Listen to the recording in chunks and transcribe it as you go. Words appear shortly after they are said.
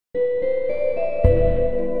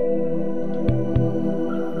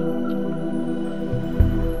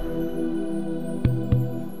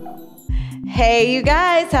Hey you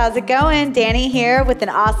guys, how's it going? Dani here with an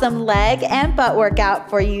awesome leg and butt workout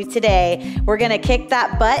for you today. We're gonna kick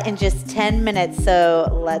that butt in just 10 minutes, so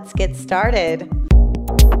let's get started.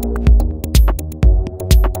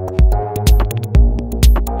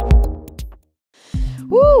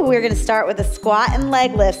 Woo, we're gonna start with a squat and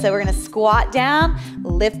leg lift. So we're gonna squat down,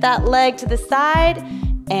 lift that leg to the side,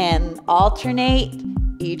 and alternate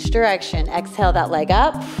each direction. Exhale that leg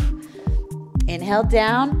up. Inhale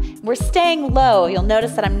down. We're staying low. You'll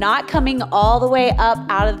notice that I'm not coming all the way up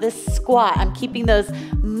out of this squat. I'm keeping those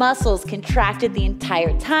muscles contracted the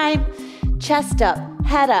entire time. Chest up,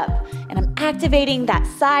 head up, and I'm activating that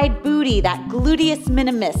side booty, that gluteus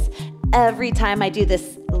minimus every time I do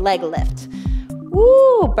this leg lift.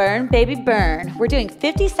 Woo, burn, baby, burn. We're doing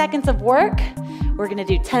 50 seconds of work. We're gonna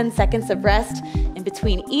do 10 seconds of rest in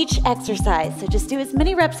between each exercise. So just do as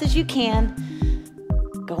many reps as you can.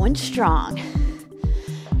 Going strong.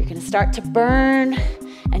 You're gonna start to burn,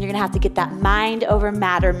 and you're gonna have to get that mind over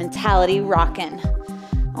matter mentality rocking.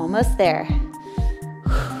 Almost there.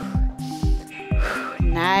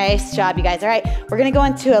 Nice job, you guys. All right, we're gonna go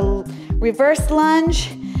into a reverse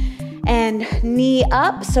lunge and knee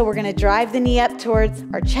up. So we're gonna drive the knee up towards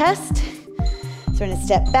our chest. So we're gonna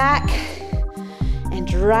step back and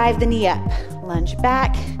drive the knee up. Lunge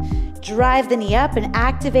back, drive the knee up, and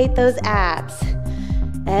activate those abs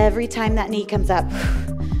every time that knee comes up.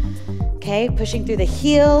 Okay, pushing through the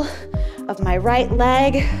heel of my right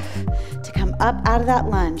leg to come up out of that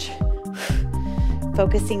lunge.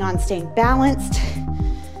 Focusing on staying balanced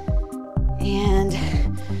and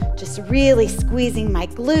just really squeezing my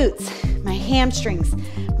glutes, my hamstrings,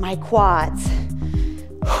 my quads.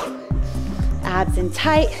 Abs in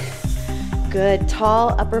tight. Good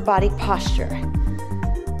tall upper body posture.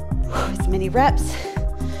 As many reps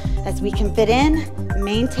as we can fit in,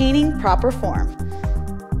 maintaining proper form.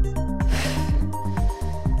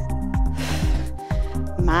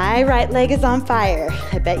 My right leg is on fire.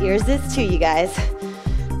 I bet yours is too, you guys.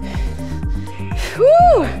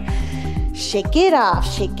 Woo! Shake it off,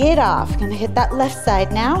 shake it off. Gonna hit that left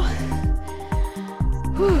side now.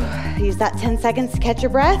 Whew. Use that 10 seconds to catch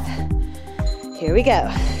your breath. Here we go.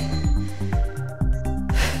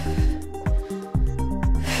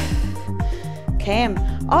 Okay,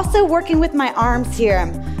 I'm also working with my arms here.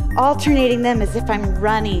 I'm alternating them as if I'm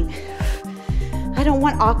running. I don't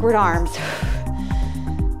want awkward arms.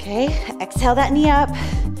 Okay, exhale that knee up.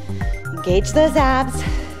 Engage those abs.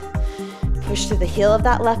 Push through the heel of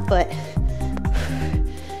that left foot.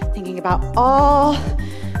 Thinking about all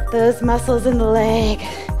those muscles in the leg.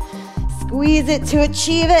 Squeeze it to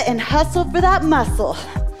achieve it and hustle for that muscle.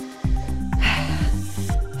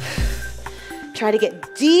 Try to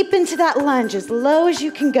get deep into that lunge, as low as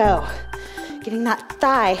you can go. Getting that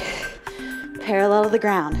thigh parallel to the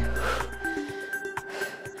ground.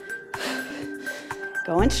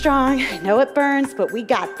 Going strong. I know it burns, but we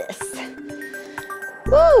got this.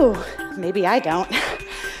 Woo! Maybe I don't.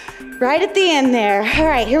 Right at the end there. All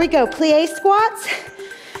right, here we go. Plie squats.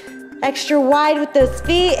 Extra wide with those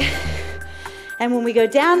feet. And when we go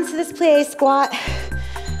down to this plie squat,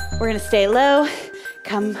 we're gonna stay low,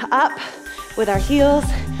 come up with our heels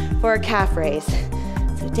for a calf raise.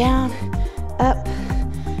 So down, up,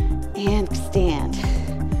 and stand.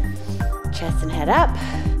 Chest and head up.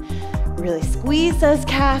 Really squeeze those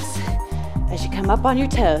calves as you come up on your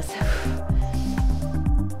toes.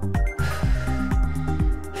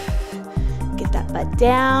 Get that butt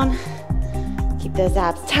down. Keep those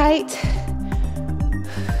abs tight.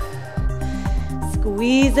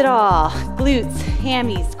 Squeeze it all. Glutes,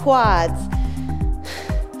 hammies, quads.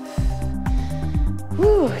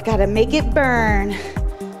 Whew, gotta make it burn.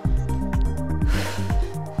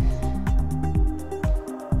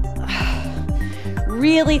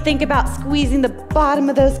 Really think about squeezing the bottom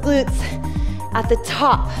of those glutes at the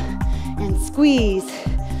top, and squeeze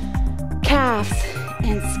calves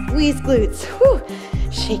and squeeze glutes. Whew.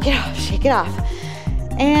 Shake it off, shake it off.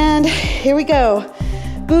 And here we go.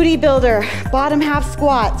 Booty builder, bottom half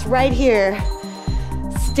squats right here.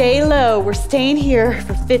 Stay low, we're staying here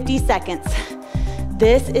for 50 seconds.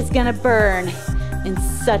 This is gonna burn in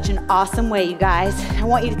such an awesome way, you guys. I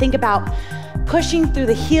want you to think about pushing through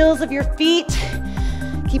the heels of your feet,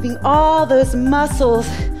 keeping all those muscles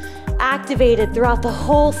activated throughout the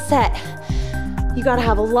whole set. You gotta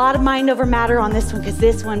have a lot of mind over matter on this one, because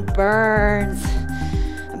this one burns.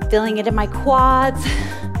 I'm feeling it in my quads.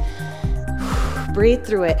 Breathe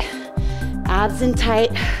through it. Abs in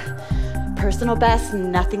tight. Personal best,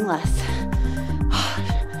 nothing less.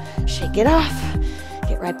 Shake it off.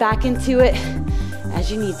 Get right back into it as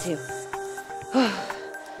you need to.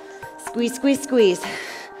 Squeeze, squeeze, squeeze.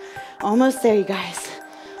 Almost there, you guys.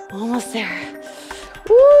 Almost there.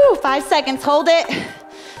 Woo, 5 seconds, hold it.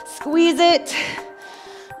 Squeeze it.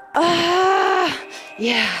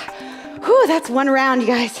 Yeah. Whew, that's one round, you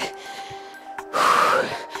guys. Whew.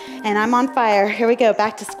 And I'm on fire. Here we go,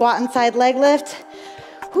 back to squat and side leg lift.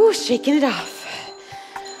 Whew, shaking it off.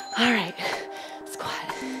 All right, squat,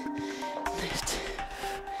 lift.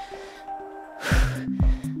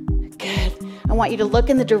 Good. I want you to look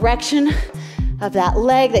in the direction of that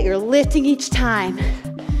leg that you're lifting each time.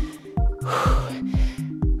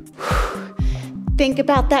 Think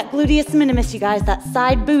about that gluteus minimus, you guys, that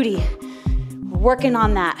side booty. We're working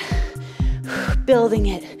on that. Building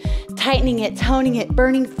it, tightening it, toning it,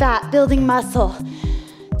 burning fat, building muscle.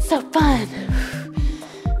 So fun.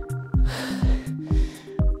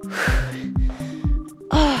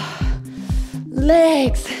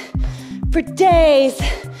 Legs for days.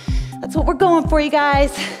 That's what we're going for, you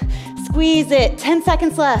guys. Squeeze it. 10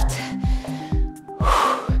 seconds left.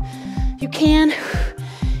 You can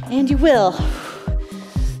and you will.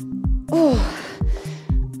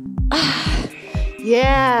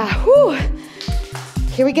 Yeah. Whew.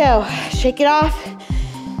 Here we go. Shake it off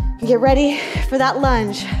and get ready for that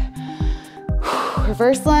lunge.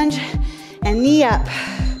 Reverse lunge and knee up.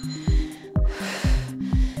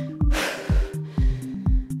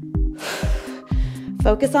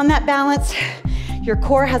 Focus on that balance. Your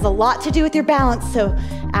core has a lot to do with your balance, so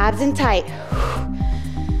abs in tight.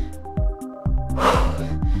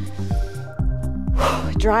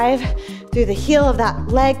 Drive through the heel of that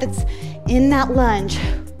leg that's in that lunge.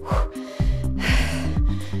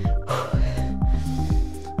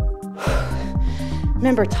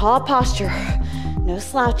 Remember, tall posture, no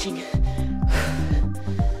slouching.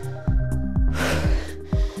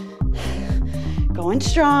 Going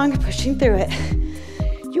strong, pushing through it.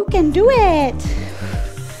 You can do it.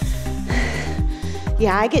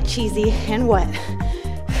 Yeah, I get cheesy and what?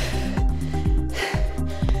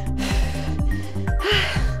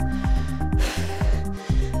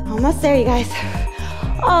 Almost there, you guys.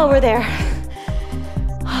 Oh, we're there.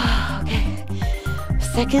 Okay.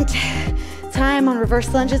 Second time on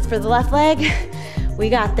reverse lunges for the left leg. We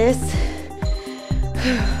got this.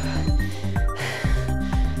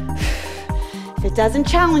 If it doesn't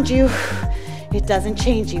challenge you, it doesn't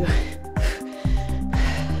change you.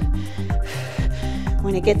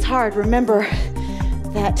 When it gets hard, remember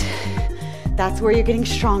that that's where you're getting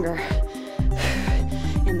stronger.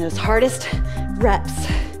 In those hardest reps.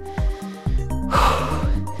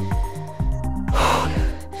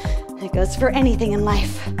 It goes for anything in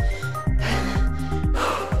life.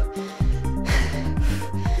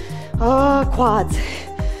 Oh, quads.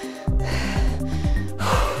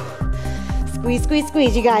 Squeeze, squeeze,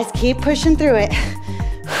 squeeze, you guys. Keep pushing through it.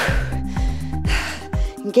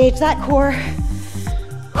 Engage that core.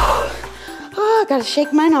 Oh, gotta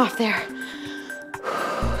shake mine off there.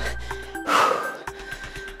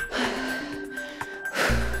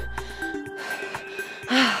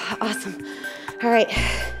 Awesome. All right.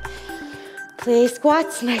 Play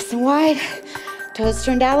squats nice and wide. Toes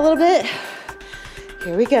turned out a little bit.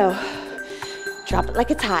 Here we go. Drop it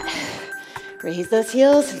like it's hot. Raise those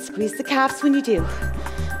heels and squeeze the calves when you do.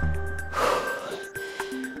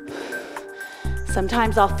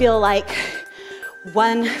 Sometimes I'll feel like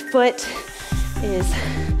one foot is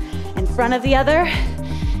in front of the other.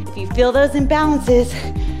 If you feel those imbalances,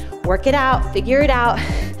 work it out, figure it out.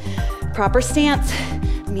 Proper stance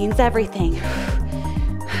means everything.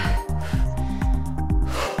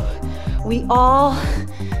 We all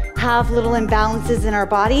have little imbalances in our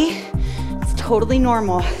body. It's totally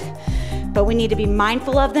normal, but we need to be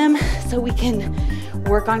mindful of them so we can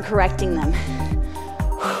work on correcting them.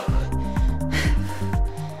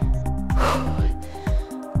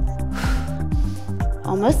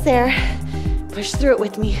 Almost there. Push through it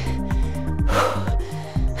with me.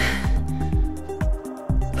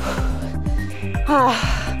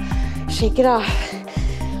 Shake it off.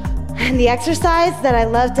 And the exercise that I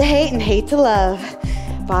love to hate and hate to love,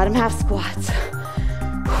 bottom half squats.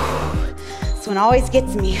 This one always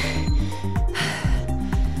gets me.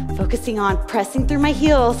 Focusing on pressing through my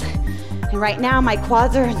heels. And right now my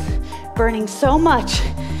quads are burning so much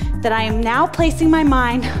that I am now placing my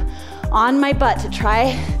mind on my butt to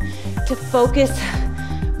try to focus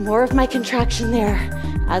more of my contraction there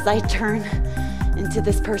as I turn into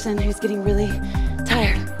this person who's getting really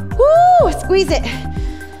tired. Woo! Squeeze it.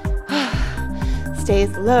 Stay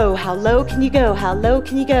low. How low can you go? How low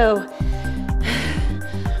can you go?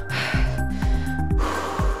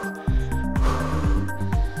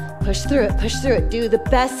 Push through it, push through it. Do the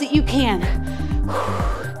best that you can.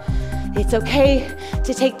 It's okay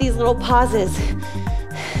to take these little pauses.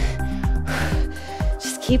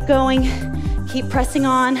 keep going, keep pressing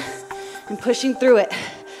on and pushing through it.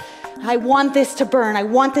 I want this to burn. I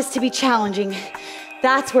want this to be challenging.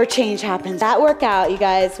 That's where change happens. That workout, you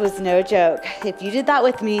guys, was no joke. If you did that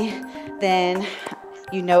with me, then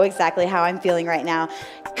you know exactly how I'm feeling right now.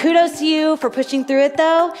 Kudos to you for pushing through it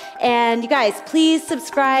though. And you guys, please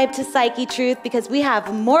subscribe to Psychetruth because we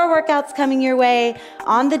have more workouts coming your way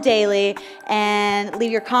on the daily. And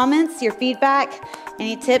leave your comments, your feedback,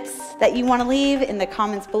 any tips that you want to leave in the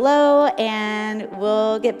comments below, and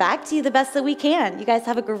we'll get back to you the best that we can. You guys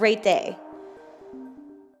have a great day.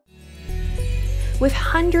 With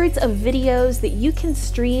hundreds of videos that you can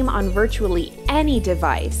stream on virtually any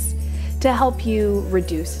device to help you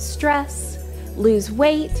reduce stress, lose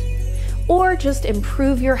weight, or just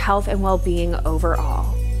improve your health and well-being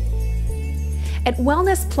overall. At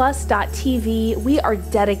wellnessplus.tv, we are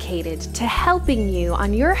dedicated to helping you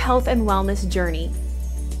on your health and wellness journey.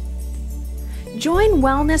 Join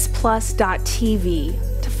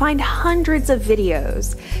wellnessplus.tv to find hundreds of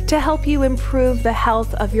videos to help you improve the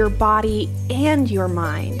health of your body and your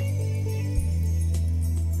mind.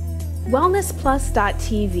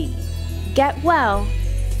 Wellnessplus.tv. Get well,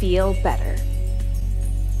 feel better.